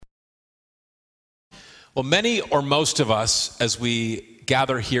Well, many or most of us, as we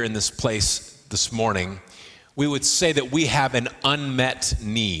gather here in this place this morning, we would say that we have an unmet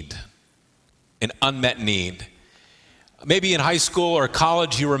need. An unmet need. Maybe in high school or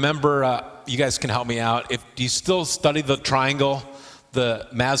college, you remember, you guys can help me out. Do you still study the triangle, the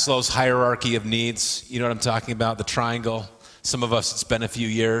Maslow's hierarchy of needs? You know what I'm talking about, the triangle? Some of us, it's been a few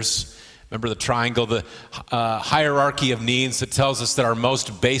years. Remember the triangle, the hierarchy of needs that tells us that our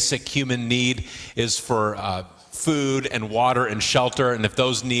most basic human need is for food and water and shelter. And if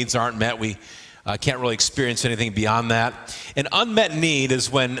those needs aren't met, we can't really experience anything beyond that. An unmet need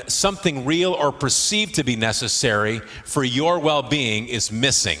is when something real or perceived to be necessary for your well-being is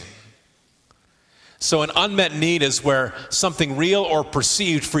missing. So an unmet need is where something real or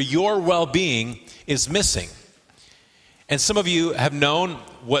perceived for your well-being is missing. And some of you have known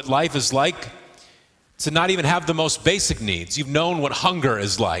what life is like to not even have the most basic needs. You've known what hunger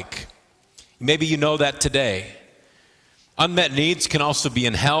is like. Maybe you know that today. Unmet needs can also be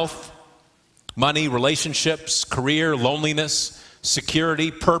in health, money, relationships, career, loneliness,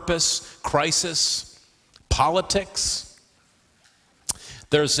 security, purpose, crisis, politics.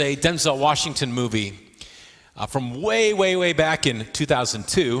 There's a Denzel Washington movie from way back in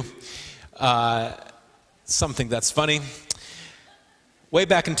 2002. Something that's funny. Way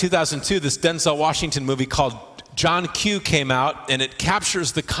back in 2002, this Denzel Washington movie called John Q came out, and it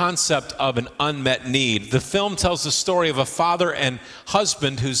captures the concept of an unmet need. The film tells the story of a father and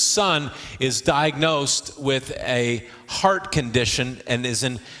husband whose son is diagnosed with a heart condition and is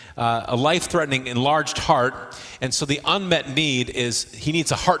in a life-threatening enlarged heart. And so the unmet need is he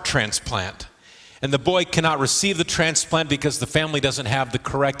needs a heart transplant. And the boy cannot receive the transplant because the family doesn't have the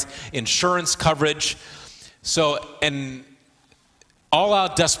correct insurance coverage. So, in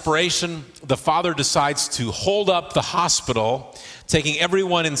all-out desperation, the father decides to hold up the hospital, taking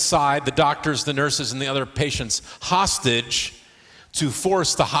everyone inside, the doctors, the nurses, and the other patients, hostage to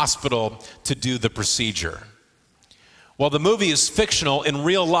force the hospital to do the procedure. While the movie is fictional, in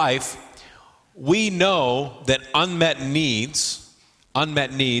real life, we know that unmet needs,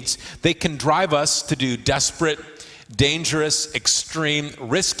 they can drive us to do desperate, dangerous, extreme,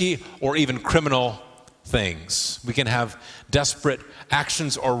 risky, or even criminal things. We can have desperate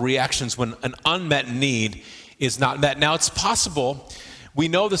actions or reactions when an unmet need is not met. Now, it's possible, we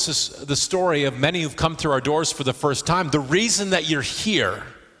know this is the story of many who've come through our doors for the first time. The reason that you're here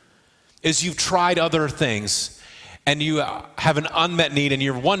is you've tried other things and you have an unmet need and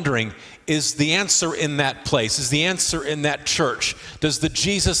you're wondering, is the answer in that place? Is the answer in that church? Does the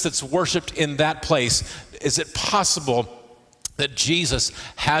Jesus that's worshiped in that place, is it possible that Jesus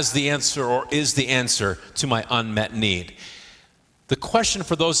has the answer or is the answer to my unmet need? The question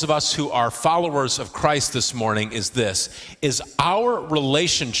for those of us who are followers of Christ this morning is this: is our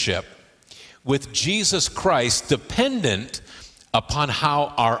relationship with Jesus Christ dependent upon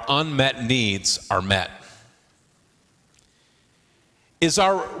how our unmet needs are met? Is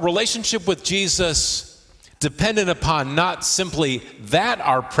our relationship with Jesus dependent upon not simply that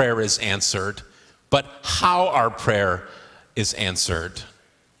our prayer is answered, but how our prayer is answered?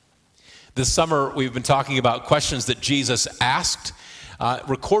 This summer, we've been talking about questions that Jesus asked,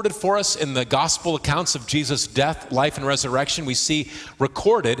 recorded for us in the gospel accounts of Jesus' death, life, and resurrection. We see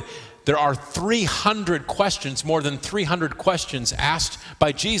recorded there are 300 questions, more than 300 questions asked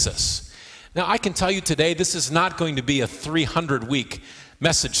by Jesus. Now, I can tell you today, this is not going to be a 300-week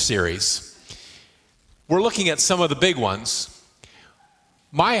message series. We're looking at some of the big ones.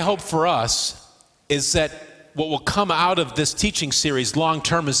 My hope for us is that what will come out of this teaching series long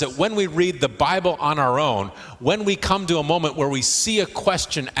term is that when we read the Bible on our own, when we come to a moment where we see a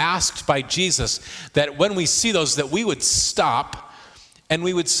question asked by Jesus, that when we see those, that we would stop and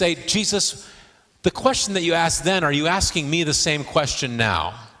we would say, Jesus, the question that you asked then, are you asking me the same question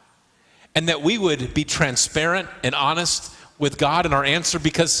now? And that we would be transparent and honest with God in our answer,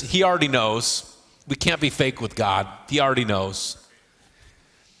 because He already knows. We can't be fake with God. He already knows.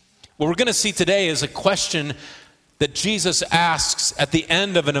 What we're going to see today is a question that Jesus asks at the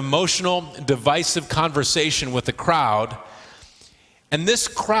end of an emotional, divisive conversation with the crowd. And this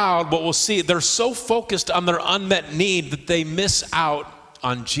crowd, what we'll see, they're so focused on their unmet need that they miss out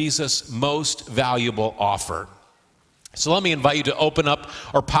on Jesus' most valuable offer. So let me invite you to open up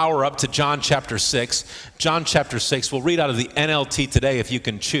or power up to John chapter 6. John chapter 6, we'll read out of the NLT today if you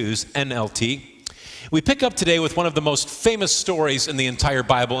can choose NLT. We pick up today with one of the most famous stories in the entire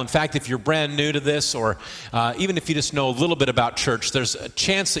Bible. In fact, if you're brand new to this, or even if you just know a little bit about church, there's a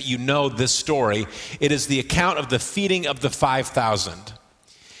chance that you know this story. It is the account of the feeding of the 5,000.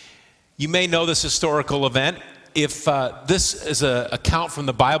 You may know this historical event. if this is an account from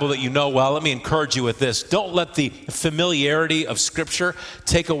the Bible that you know well, let me encourage you with this. Don't let the familiarity of Scripture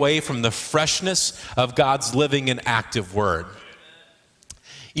take away from the freshness of God's living and active Word.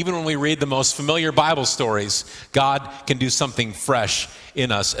 Even when we read the most familiar Bible stories, God can do something fresh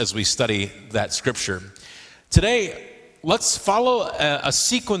in us as we study that Scripture. Today, let's follow a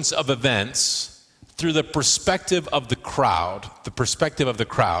sequence of events through the perspective of the crowd. The perspective of the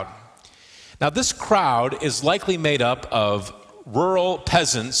crowd. Now, this crowd is likely made up of rural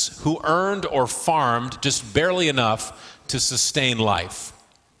peasants who earned or farmed just barely enough to sustain life.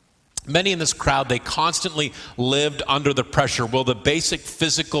 Many in this crowd, they constantly lived under the pressure. Will the basic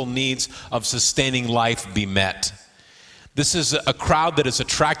physical needs of sustaining life be met? This is a crowd that is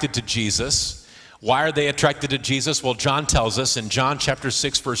attracted to Jesus. Why are they attracted to Jesus? Well, John tells us in John chapter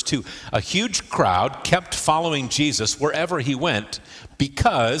 6, verse 2, a huge crowd kept following Jesus wherever he went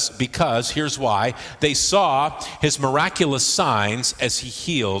because, here's why, they saw his miraculous signs as he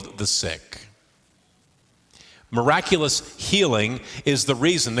healed the sick. Miraculous healing is the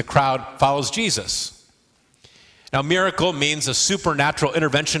reason the crowd follows Jesus. Now, miracle means a supernatural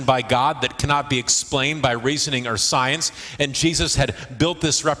intervention by God that cannot be explained by reasoning or science. And Jesus had built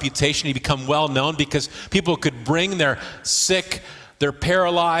this reputation. He became well known because people could bring their sick, their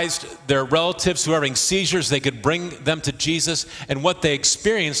paralyzed, their relatives who are having seizures. They could bring them to Jesus. And what they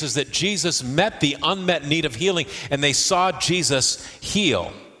experienced is that Jesus met the unmet need of healing, and they saw Jesus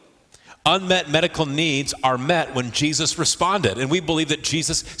heal. Unmet medical needs are met when Jesus responded. And we believe that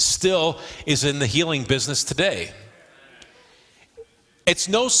Jesus still is in the healing business today. It's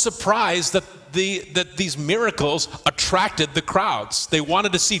no surprise that these miracles attracted the crowds. They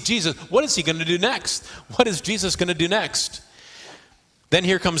wanted to see Jesus. What is he going to do next? What is Jesus going to do next? Then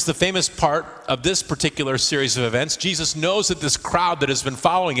here comes the famous part of this particular series of events. Jesus knows that this crowd that has been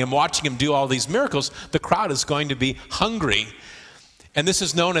following him, watching him do all these miracles, the crowd is going to be hungry. And this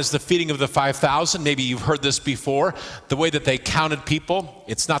is known as the feeding of the 5,000. Maybe you've heard this before. The way that they counted people,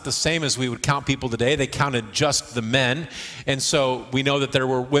 it's not the same as we would count people today. They counted just the men. And so we know that there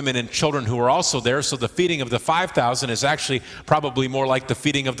were women and children who were also there. So the feeding of the 5,000 is actually probably more like the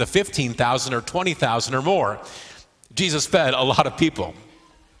feeding of the 15,000 or 20,000 or more. Jesus fed a lot of people.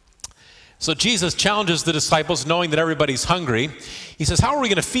 So Jesus challenges the disciples, knowing that everybody's hungry. He says, how are we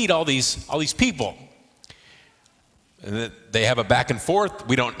going to feed all these people? And they have a back and forth.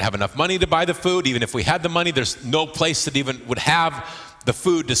 We don't have enough money to buy the food. Even if we had the money, there's no place that even would have the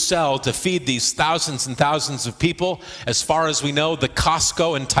food to sell to feed these thousands and thousands of people. As far as we know, the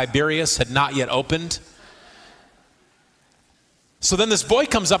Costco in Tiberias had not yet opened. So then this boy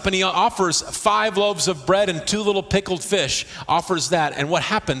comes up and he offers 5 loaves of bread and 2 little pickled fish, offers that. And what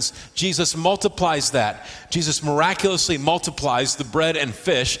happens? Jesus multiplies that. Jesus miraculously multiplies the bread and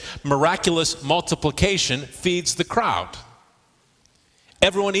fish. Miraculous multiplication feeds the crowd.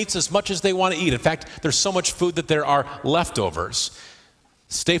 Everyone eats as much as they want to eat. In fact, there's so much food that there are leftovers.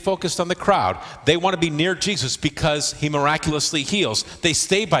 Stay focused on the crowd. They want to be near Jesus because he miraculously heals. They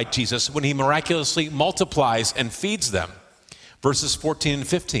stay by Jesus when he miraculously multiplies and feeds them. Verses 14 and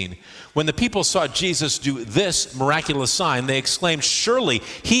 15. When the people saw Jesus do this miraculous sign, they exclaimed, surely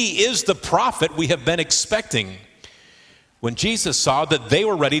he is the prophet we have been expecting. When Jesus saw that they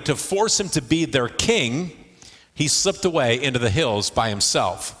were ready to force him to be their king, he slipped away into the hills by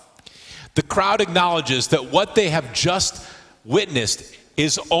himself. The crowd acknowledges that what they have just witnessed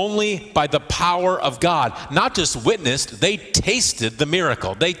is only by the power of God. Not just witnessed, they tasted the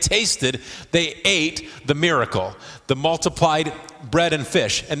miracle. They ate the miracle, the multiplied bread and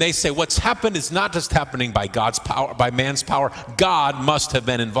fish. And they say what's happened is not just happening by God's power, by man's power. God must have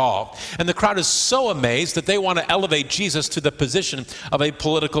been involved. And the crowd is so amazed that they want to elevate Jesus to the position of a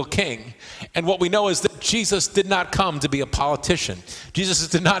political king. And what we know is that Jesus did not come to be a politician. Jesus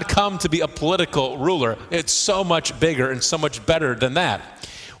did not come to be a political ruler. It's so much bigger and so much better than that.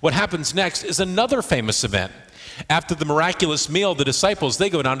 What happens next is another famous event. After the miraculous meal, the disciples, they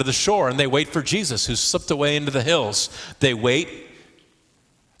go down to the shore and they wait for Jesus, who's slipped away into the hills. They wait,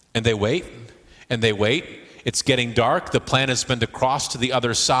 and they wait, and they wait. It's getting dark. The plan has been to cross to the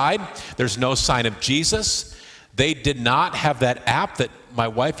other side. There's no sign of Jesus. They did not have that app that my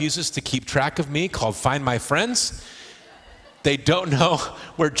wife uses to keep track of me called Find My Friends. They don't know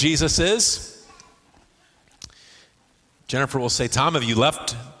where Jesus is. Jennifer will say, Tom, have you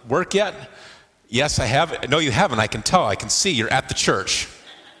left work yet? Yes, I have. No, you haven't. I can tell. I can see you're at the church.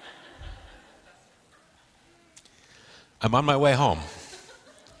 I'm on my way home.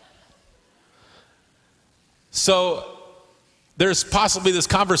 So there's possibly this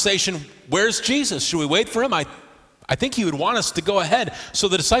conversation, where's Jesus? Should we wait for him? I I think he would want us to go ahead. So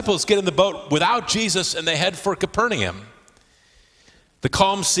the disciples get in the boat without Jesus and they head for Capernaum. The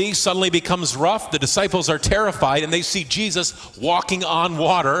calm sea suddenly becomes rough. The disciples are terrified and they see Jesus walking on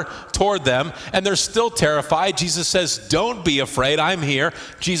water toward them, and they're still terrified. Jesus says, "Don't be afraid, I'm here."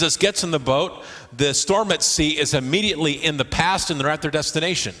 Jesus gets in the boat. The storm at sea is immediately in the past and they're at their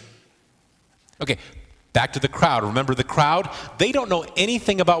destination. Okay, back to the crowd. Remember the crowd? They don't know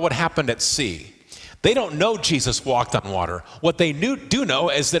anything about what happened at sea. They don't know Jesus walked on water. What they do know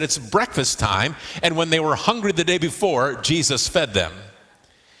is that it's breakfast time, and when they were hungry the day before, Jesus fed them.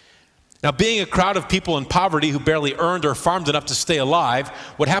 Now, being a crowd of people in poverty who barely earned or farmed enough to stay alive,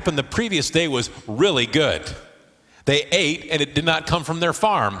 what happened the previous day was really good. They ate, and it did not come from their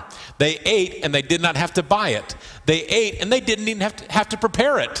farm. They ate, and they did not have to buy it. They ate, and they didn't even have to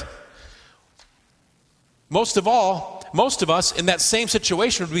prepare it. Most of us in that same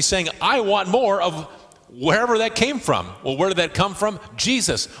situation would be saying, "I want more of wherever that came from." Well, where did that come from?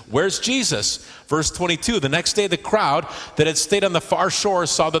 Jesus. Where's Jesus? Verse 22, the next day the crowd that had stayed on the far shore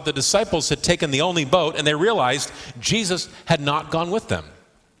saw that the disciples had taken the only boat, and they realized Jesus had not gone with them.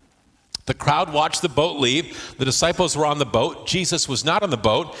 The crowd watched the boat leave. The disciples were on the boat. Jesus was not on the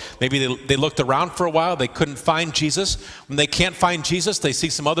boat. Maybe they looked around for a while. They couldn't find Jesus. When they can't find Jesus, they see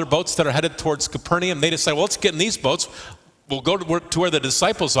some other boats that are headed towards Capernaum. They decide, well, let's get in these boats. We'll go to where the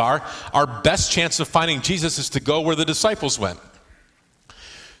disciples are. Our best chance of finding Jesus is to go where the disciples went.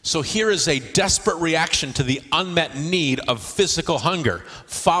 So here is a desperate reaction to the unmet need of physical hunger.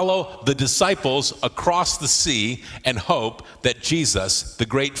 Follow the disciples across the sea and hope that Jesus, the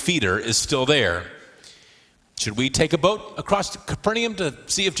great feeder, is still there. Should we take a boat across to Capernaum to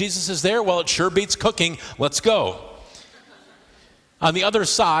see if Jesus is there? Well, it sure beats cooking. Let's go. On the other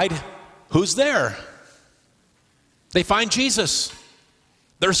side, who's there? They find Jesus.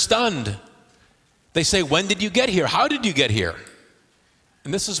 They're stunned. They say, "When did you get here? How did you get here?"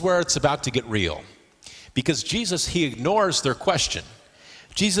 And this is where it's about to get real. Because Jesus, he ignores their question.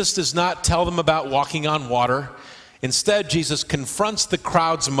 Jesus does not tell them about walking on water. Instead, Jesus confronts the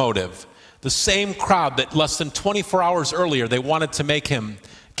crowd's motive. The same crowd that less than 24 hours earlier, they wanted to make him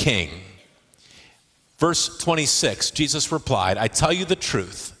king. Verse 26, Jesus replied, "I tell you the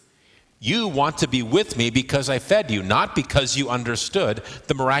truth. You want to be with me because I fed you, not because you understood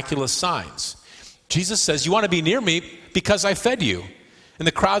the miraculous signs." Jesus says, "You want to be near me because I fed you." And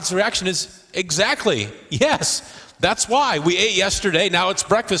the crowd's reaction is, exactly, yes, that's why. We ate yesterday, now it's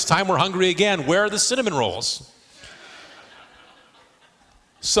breakfast time, we're hungry again. Where are the cinnamon rolls?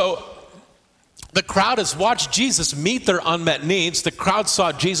 So the crowd has watched Jesus meet their unmet needs. The crowd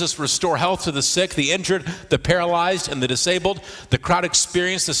saw Jesus restore health to the sick, the injured, the paralyzed, and the disabled. The crowd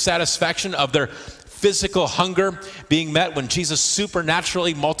experienced the satisfaction of their physical hunger being met when Jesus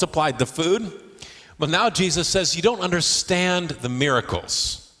supernaturally multiplied the food. Well, now Jesus says, you don't understand the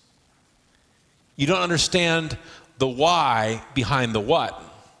miracles. You don't understand the why behind the what.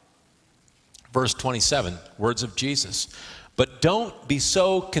 Verse 27, words of Jesus. "But don't be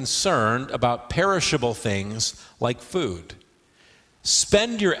so concerned about perishable things like food.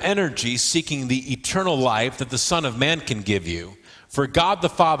 Spend your energy seeking the eternal life that the Son of Man can give you. For God the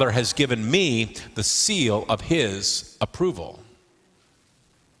Father has given me the seal of his approval."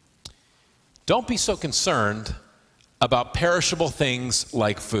 Don't be so concerned about perishable things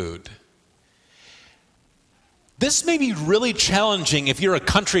like food. This may be really challenging if you're a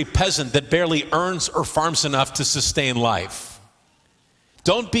country peasant that barely earns or farms enough to sustain life.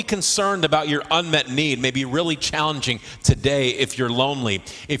 Don't be concerned about your unmet need. It may be really challenging today if you're lonely,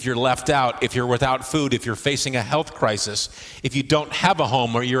 if you're left out, if you're without food, if you're facing a health crisis, if you don't have a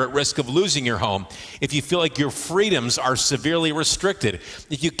home or you're at risk of losing your home, if you feel like your freedoms are severely restricted,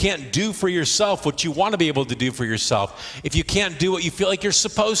 if you can't do for yourself what you want to be able to do for yourself, if you can't do what you feel like you're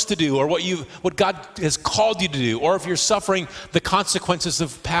supposed to do or what God has called you to do, or if you're suffering the consequences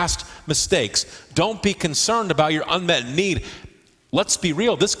of past mistakes. Don't be concerned about your unmet need. Let's be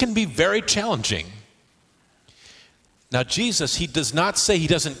real, this can be very challenging. Now, Jesus, he does not say he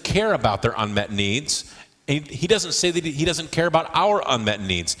doesn't care about their unmet needs. He doesn't say that he doesn't care about our unmet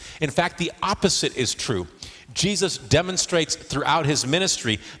needs. In fact, the opposite is true. Jesus demonstrates throughout his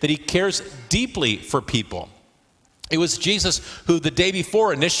ministry that he cares deeply for people. It was Jesus who the day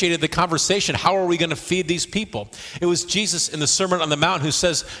before initiated the conversation, how are we going to feed these people? It was Jesus in the Sermon on the Mount who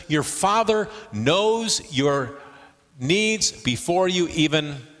says, your Father knows your needs before you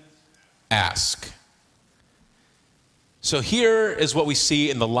even ask. So here is what we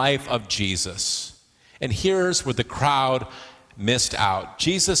see in the life of Jesus. And here's where the crowd missed out.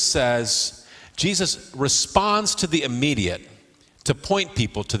 Jesus responds to the immediate to point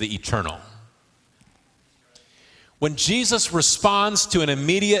people to the eternal. When Jesus responds to an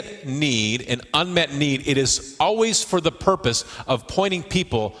immediate need, an unmet need, it is always for the purpose of pointing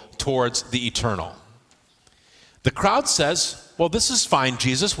people towards the eternal. The crowd says, well, this is fine,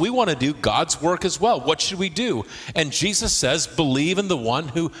 Jesus. We want to do God's work as well. What should we do? And Jesus says, believe in the one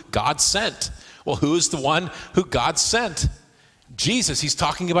who God sent. Well, who is the one who God sent? Jesus. He's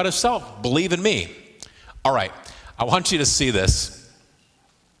talking about himself. Believe in me. All right, I want you to see this.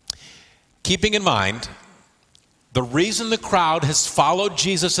 Keeping in mind, the reason the crowd has followed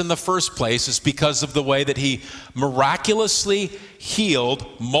Jesus in the first place is because of the way that he miraculously healed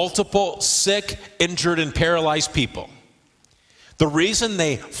multiple sick, injured, and paralyzed people. The reason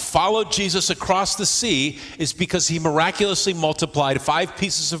they followed Jesus across the sea is because he miraculously multiplied 5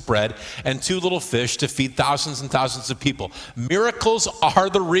 pieces of bread and 2 little fish to feed thousands and thousands of people. Miracles are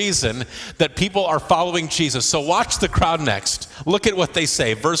the reason that people are following Jesus. So watch the crowd next. Look at what they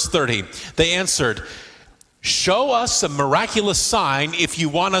say. Verse 30. They answered, show us a miraculous sign if you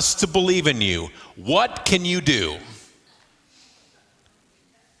want us to believe in you. What can you do?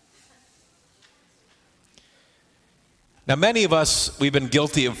 Now, many of us, we've been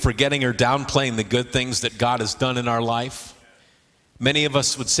guilty of forgetting or downplaying the good things that God has done in our life. Many of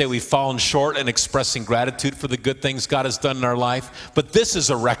us would say we've fallen short in expressing gratitude for the good things God has done in our life. But this is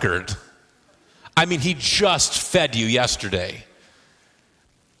a record. I mean, he just fed you yesterday.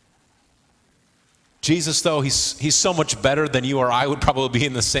 Jesus, though, he's so much better than you or I would probably be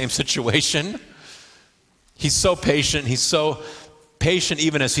in the same situation. He's so patient. He's so patient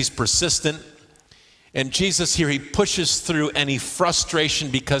even as he's persistent. And Jesus here, he pushes through any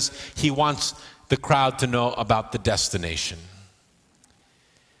frustration because he wants the crowd to know about the destination.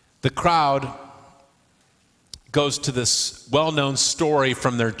 The crowd goes to this well-known story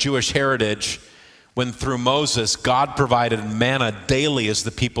from their Jewish heritage when through Moses, God provided manna daily as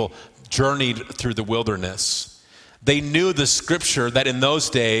the people journeyed through the wilderness. They knew the scripture that in those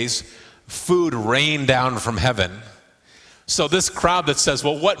days, food rained down from heaven. So this crowd that says,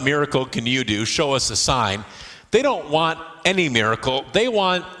 well, what miracle can you do? Show us a sign. They don't want any miracle. They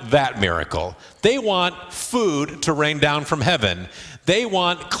want that miracle. They want food to rain down from heaven. They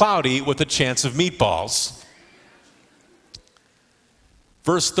want cloudy with a chance of meatballs.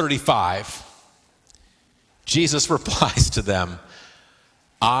 Verse 35, Jesus replies to them,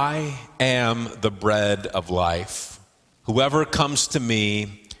 I am the bread of life. Whoever comes to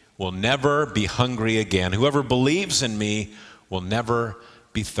me will never be hungry again. Whoever believes in me will never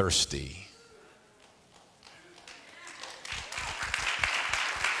be thirsty.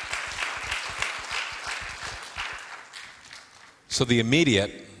 So the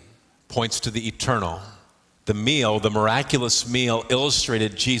immediate points to the eternal. The meal, the miraculous meal,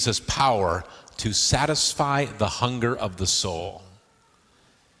 illustrated Jesus' power to satisfy the hunger of the soul.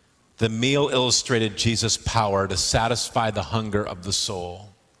 The meal illustrated Jesus' power to satisfy the hunger of the soul.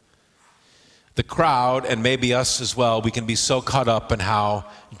 The crowd, and maybe us as well, we can be so caught up in how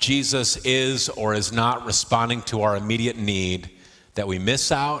Jesus is or is not responding to our immediate need that we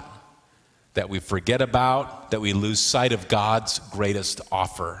miss out, that we forget about, that we lose sight of God's greatest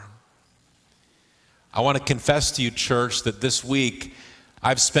offer. I want to confess to you, church, that this week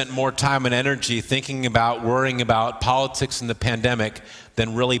I've spent more time and energy thinking about, worrying about politics and the pandemic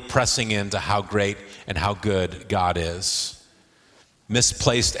than really pressing into how great and how good God is.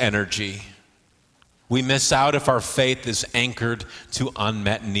 Misplaced energy. We miss out if our faith is anchored to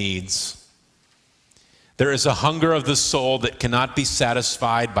unmet needs. There is a hunger of the soul that cannot be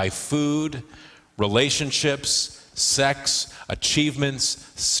satisfied by food, relationships, sex, achievements,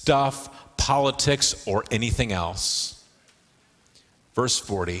 stuff, politics, or anything else. Verse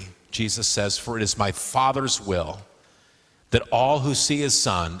 40, Jesus says, for it is my Father's will that all who see his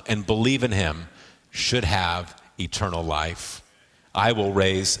Son and believe in him should have eternal life. I will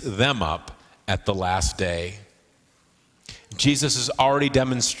raise them up at the last day. Jesus has already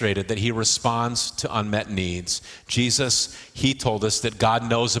demonstrated that he responds to unmet needs. Jesus, he told us that God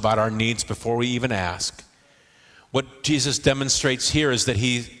knows about our needs before we even ask. What Jesus demonstrates here is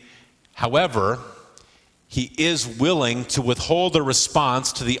that however, he is willing to withhold a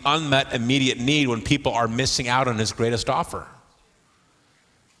response to the unmet immediate need when people are missing out on his greatest offer.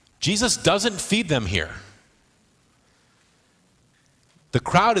 Jesus doesn't feed them here. The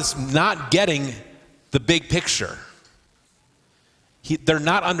crowd is not getting the big picture. They're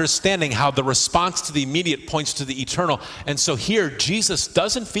not understanding how the response to the immediate points to the eternal. And so here, Jesus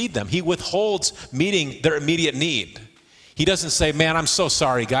doesn't feed them. He withholds meeting their immediate need. He doesn't say, man, I'm so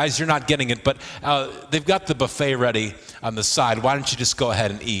sorry, guys, you're not getting it, but they've got the buffet ready on the side. Why don't you just go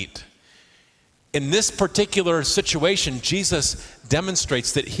ahead and eat? In this particular situation, Jesus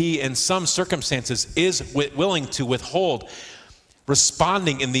demonstrates that he, in some circumstances, is willing to withhold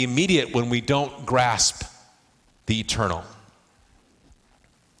responding in the immediate when we don't grasp the eternal.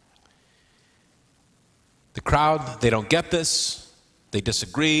 The crowd, they don't get this. They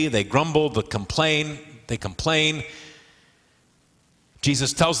disagree. They grumble. They complain.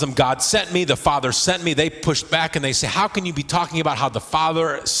 Jesus tells them, God sent me, the Father sent me. They push back and they say, how can you be talking about how the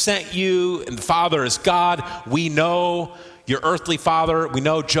Father sent you and the Father is God? We know your earthly father. We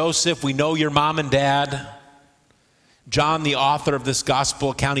know Joseph. We know your mom and dad. John, the author of this gospel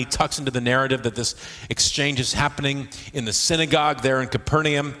account, he tucks into the narrative that this exchange is happening in the synagogue there in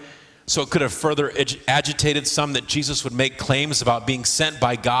Capernaum. So it could have further agitated some that Jesus would make claims about being sent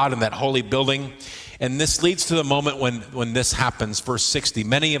by God in that holy building. And this leads to the moment when this happens, verse 60.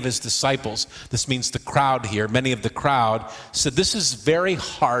 Many of his disciples, this means the crowd here, many of the crowd said, this is very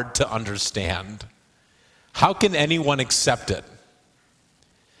hard to understand. How can anyone accept it?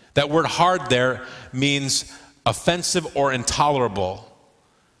 That word hard there means offensive or intolerable.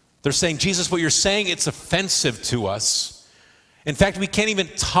 They're saying, Jesus, what you're saying, it's offensive to us. In fact, we can't even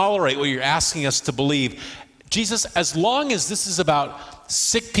tolerate what you're asking us to believe. Jesus, as long as this is about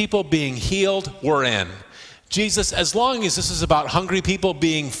sick people being healed, we're in. Jesus, as long as this is about hungry people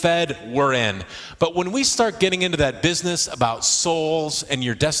being fed, we're in. But when we start getting into that business about souls and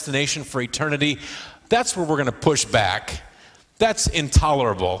your destination for eternity, that's where we're going to push back. That's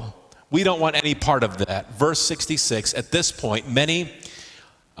intolerable. We don't want any part of that. Verse 66, at this point, many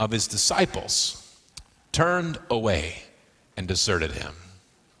of his disciples turned away and deserted him.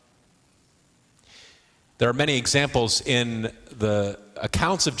 There are many examples in the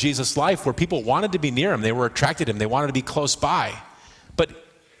accounts of Jesus' life where people wanted to be near him. They were attracted to him. They wanted to be close by. But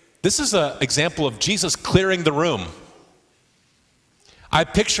this is an example of Jesus clearing the room. I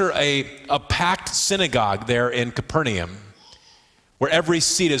picture a packed synagogue there in Capernaum where every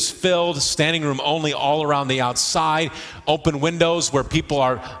seat is filled, standing room only all around the outside, open windows where people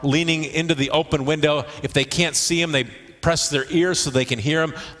are leaning into the open window. If they can't see him, they press their ears so they can hear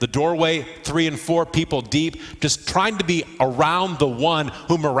him. The doorway, 3 and 4 people deep, just trying to be around the one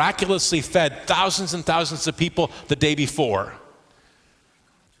who miraculously fed thousands and thousands of people the day before.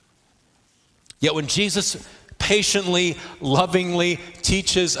 Yet when Jesus patiently, lovingly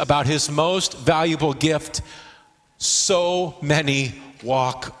teaches about his most valuable gift, so many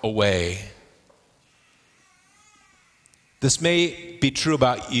walk away. This may be true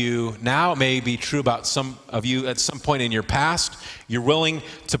about you now. It may be true about some of you at some point in your past. You're willing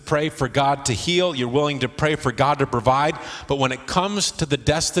to pray for God to heal. You're willing to pray for God to provide. But when it comes to the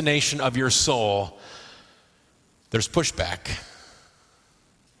destination of your soul, there's pushback.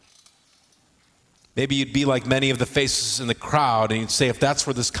 Maybe you'd be like many of the faces in the crowd and you'd say, if that's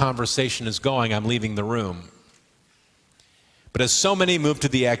where this conversation is going, I'm leaving the room. But as so many moved to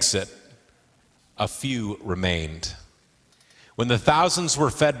the exit, a few remained. When the thousands were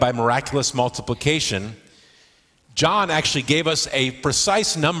fed by miraculous multiplication, John actually gave us a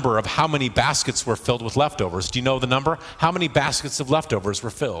precise number of how many baskets were filled with leftovers. Do you know the number? How many baskets of leftovers were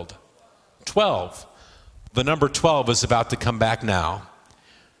filled? 12. The number 12 is about to come back now.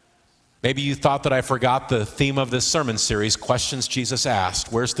 Maybe you thought that I forgot the theme of this sermon series, questions Jesus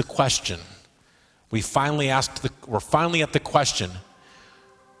asked. Where's the question? We're finally at the question.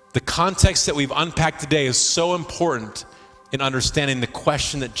 The context that we've unpacked today is so important in understanding the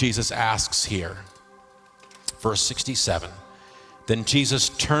question that Jesus asks here. Verse 67, then Jesus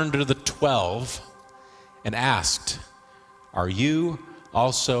turned to the 12 and asked, are you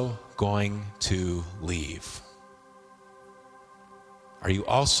also going to leave? Are you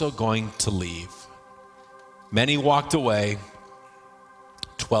also going to leave? Many walked away,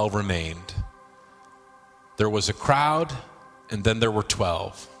 12 remained. There was a crowd, and then there were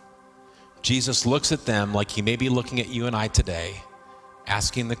 12. Jesus looks at them like he may be looking at you and I today,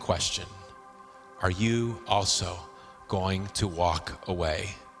 asking the question, are you also going to walk away?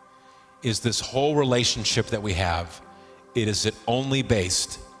 Is this whole relationship that we have, is it only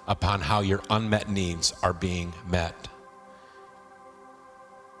based upon how your unmet needs are being met?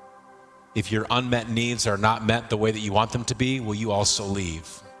 If your unmet needs are not met the way that you want them to be, will you also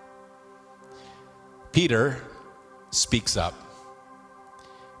leave? Peter speaks up.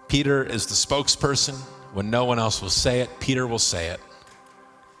 Peter is the spokesperson. When no one else will say it, Peter will say it.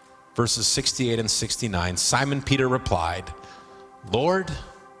 Verses 68 and 69, Simon Peter replied, Lord,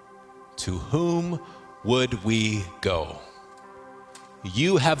 to whom would we go?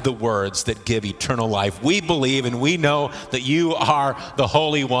 You have the words that give eternal life. We believe and we know that you are the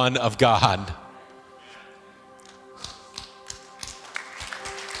Holy One of God.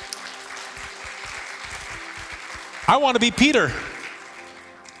 I want to be Peter.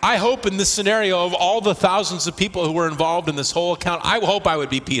 I hope in this scenario of all the thousands of people who were involved in this whole account, I hope I would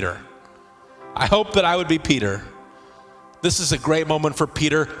be Peter. I hope that I would be Peter. This is a great moment for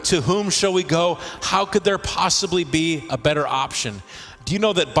Peter. To whom shall we go? How could there possibly be a better option? Do you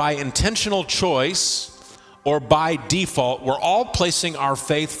know that by intentional choice or by default, we're all placing our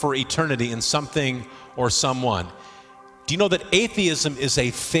faith for eternity in something or someone? Do you know that atheism is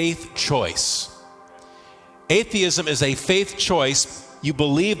a faith choice? Atheism is a faith choice. You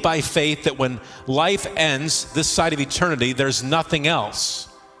believe by faith that when life ends this side of eternity, there's nothing else.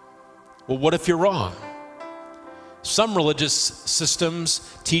 Well, what if you're wrong? Some religious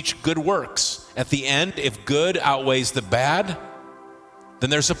systems teach good works. At the end, if good outweighs the bad, then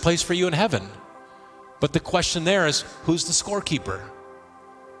there's a place for you in heaven. But the question there is, who's the scorekeeper?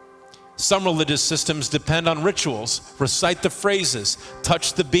 Some religious systems depend on rituals. Recite the phrases,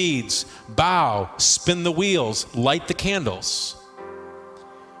 touch the beads, bow, spin the wheels, light the candles.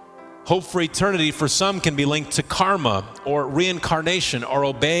 Hope for eternity for some can be linked to karma or reincarnation or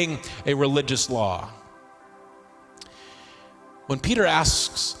obeying a religious law. When Peter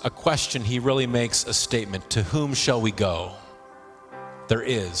asks a question, he really makes a statement. To whom shall we go? There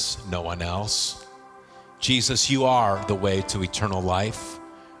is no one else. Jesus, you are the way to eternal life.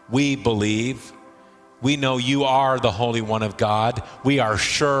 We believe. We know you are the Holy One of God. We are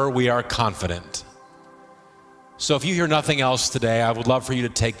sure, we are confident. So if you hear nothing else today, I would love for you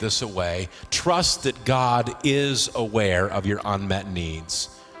to take this away. Trust that God is aware of your unmet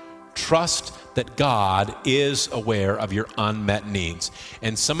needs. Trust that God is aware of your unmet needs.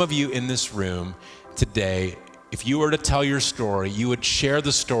 And some of you in this room today, if you were to tell your story, you would share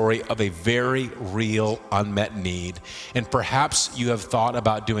the story of a very real unmet need. And perhaps you have thought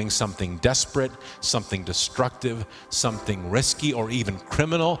about doing something desperate, something destructive, something risky, or even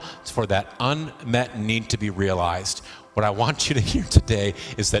criminal for that unmet need to be realized. What I want you to hear today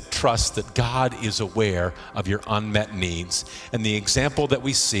is that trust that God is aware of your unmet needs. And the example that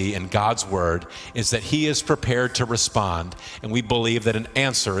we see in God's word is that he is prepared to respond, and we believe that an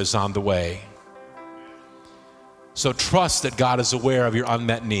answer is on the way. So trust that God is aware of your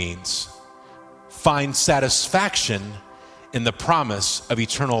unmet needs. Find satisfaction in the promise of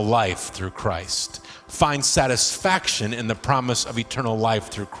eternal life through Christ. Find satisfaction in the promise of eternal life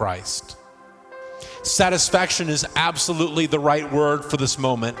through Christ. Satisfaction is absolutely the right word for this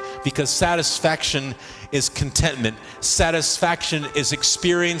moment, because satisfaction is contentment. Satisfaction is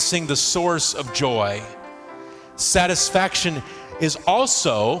experiencing the source of joy. Satisfaction is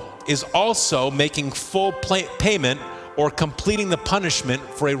also making full payment or completing the punishment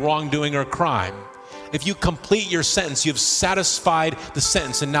for a wrongdoing or crime. If you complete your sentence, you've satisfied the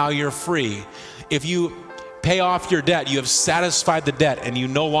sentence and now you're free. If you pay off your debt, you have satisfied the debt and you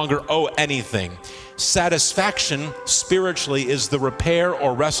no longer owe anything. Satisfaction spiritually is the repair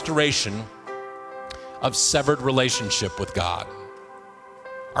or restoration of severed relationship with God.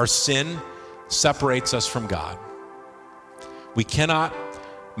 Our sin separates us from God. We cannot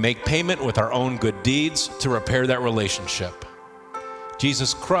make payment with our own good deeds to repair that relationship.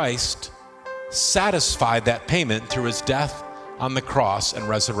 Jesus Christ satisfied that payment through his death on the cross and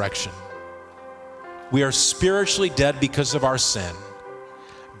resurrection. We are spiritually dead because of our sin.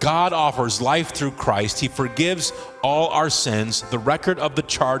 God offers life through Christ. He forgives all our sins. The record of the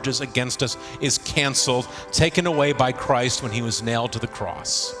charges against us is canceled, taken away by Christ when he was nailed to the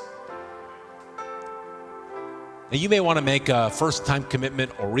cross. Now, you may want to make a first-time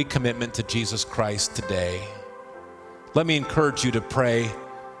commitment or recommitment to Jesus Christ today. Let me encourage you to pray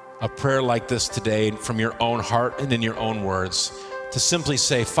a prayer like this today from your own heart and in your own words, to simply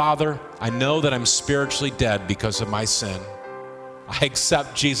say, Father, I know that I'm spiritually dead because of my sin. I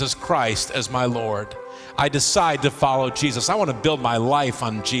accept Jesus Christ as my Lord. I decide to follow Jesus. I want to build my life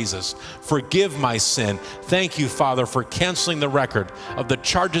on Jesus. Forgive my sin. Thank you, Father, for canceling the record of the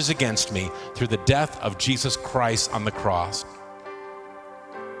charges against me through the death of Jesus Christ on the cross.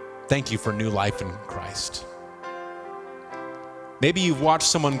 Thank you for new life in Christ. Maybe you've watched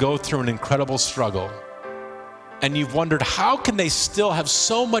someone go through an incredible struggle and you've wondered, how can they still have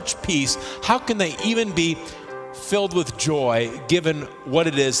so much peace? How can they even be filled with joy given what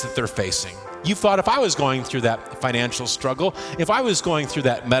it is that they're facing? You thought, if I was going through that financial struggle, if I was going through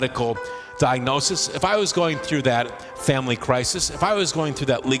that medical diagnosis, if I was going through that family crisis, if I was going through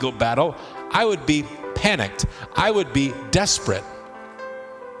that legal battle, I would be panicked. I would be desperate.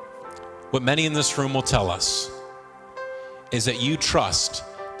 What many in this room will tell us is that you trust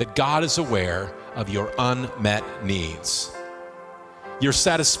that God is aware of your unmet needs. Your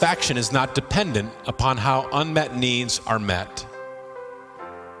satisfaction is not dependent upon how unmet needs are met.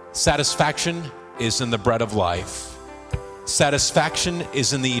 Satisfaction is in the bread of life. Satisfaction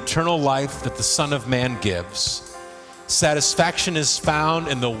is in the eternal life that the Son of Man gives. Satisfaction is found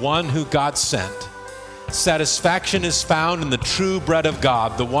in the one who God sent. Satisfaction is found in the true bread of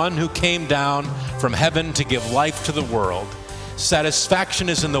God, the one who came down from heaven to give life to the world. Satisfaction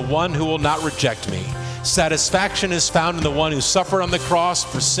is in the one who will not reject me. Satisfaction is found in the one who suffered on the cross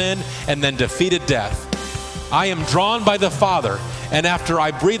for sin and then defeated death. I am drawn by the Father, and after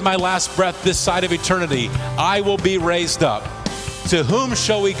I breathe my last breath this side of eternity, I will be raised up. To whom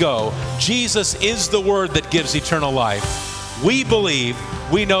shall we go? Jesus is the word that gives eternal life. We believe,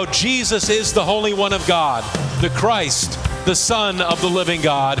 we know Jesus is the Holy One of God, the Christ, the Son of the living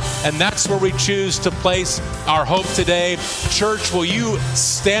God, and that's where we choose to place our hope today. Church, will you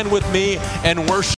stand with me and worship?